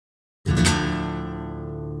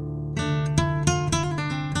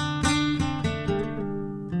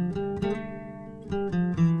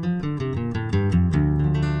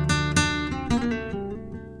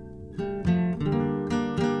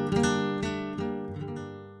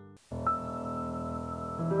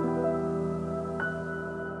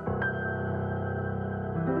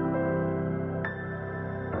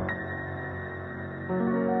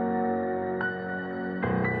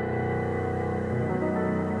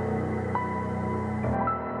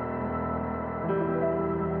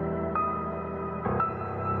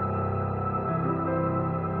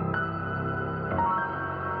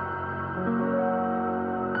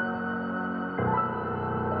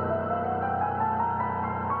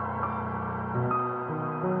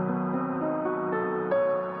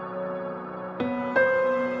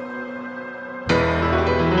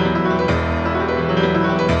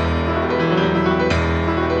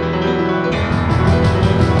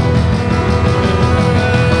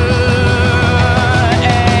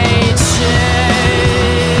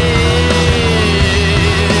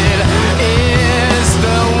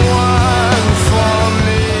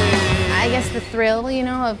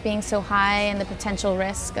going so high and the potential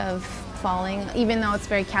risk of falling, even though it's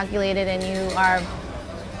very calculated and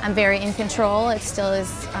I'm very in control, it still is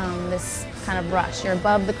this kind of rush. You're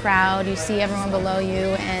above the crowd, you see everyone below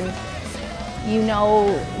you, and you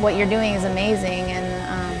know what you're doing is amazing, and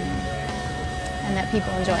that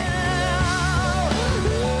people enjoy it.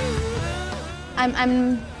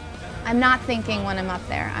 I'm not thinking when I'm up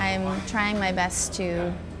there. I'm trying my best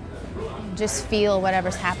to just feel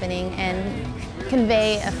whatever's happening and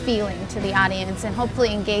convey a feeling to the audience and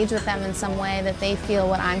hopefully engage with them in some way that they feel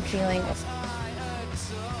what I'm feeling.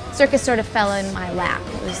 Circus sort of fell in my lap.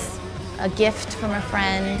 It was a gift from a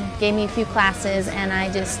friend, gave me a few classes, and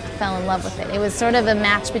I just fell in love with it. It was sort of a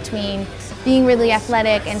match between being really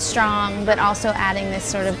athletic and strong, but also adding this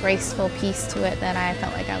sort of graceful piece to it that I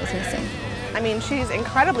felt like I was missing. I mean, she's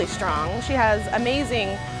incredibly strong. She has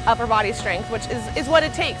amazing upper body strength, which is what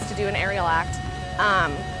it takes to do an aerial act,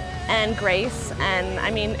 and grace, and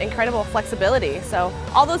I mean, incredible flexibility. So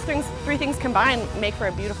all those three things combined make for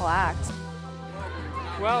a beautiful act.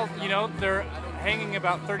 Well, you know, they're hanging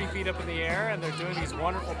about 30 feet up in the air, and they're doing these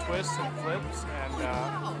wonderful twists and flips, and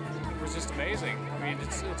it was just amazing. I mean,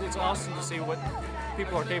 it's awesome to see what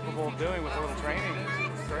people are capable of doing with a little training.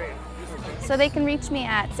 It's great. So they can reach me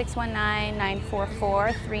at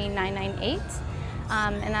 619-944-3998,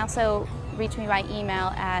 and also reach me by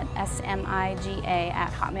email at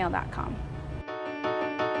smiga@hotmail.com.